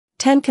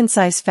10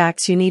 concise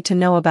facts you need to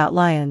know about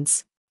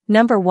lions.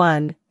 Number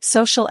 1.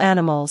 Social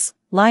animals.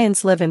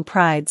 Lions live in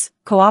prides,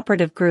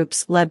 cooperative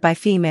groups led by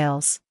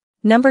females.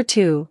 Number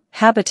 2.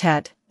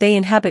 Habitat. They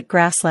inhabit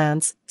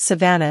grasslands,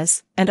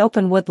 savannas, and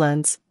open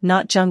woodlands,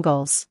 not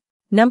jungles.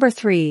 Number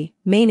 3.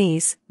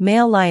 Manes.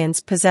 Male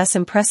lions possess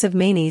impressive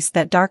manes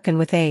that darken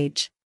with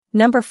age.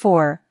 Number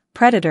 4.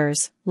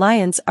 Predators.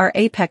 Lions are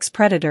apex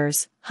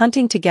predators,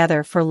 hunting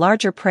together for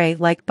larger prey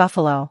like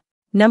buffalo.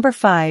 Number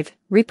 5.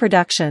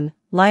 Reproduction.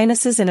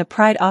 Lionesses in a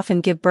pride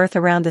often give birth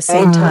around the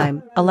same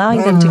time,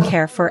 allowing them to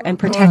care for and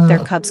protect their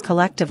cubs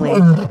collectively.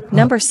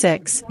 Number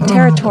 6.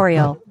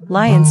 Territorial.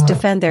 Lions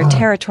defend their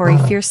territory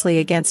fiercely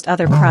against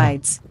other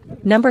prides.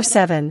 Number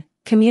 7.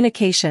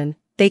 Communication.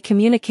 They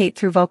communicate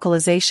through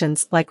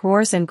vocalizations like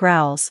roars and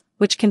growls,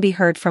 which can be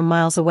heard from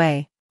miles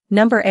away.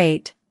 Number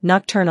 8.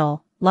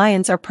 Nocturnal.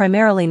 Lions are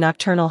primarily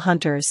nocturnal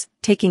hunters,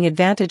 taking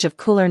advantage of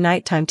cooler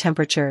nighttime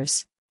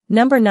temperatures.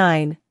 Number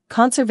 9.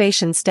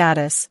 Conservation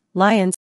status. Lions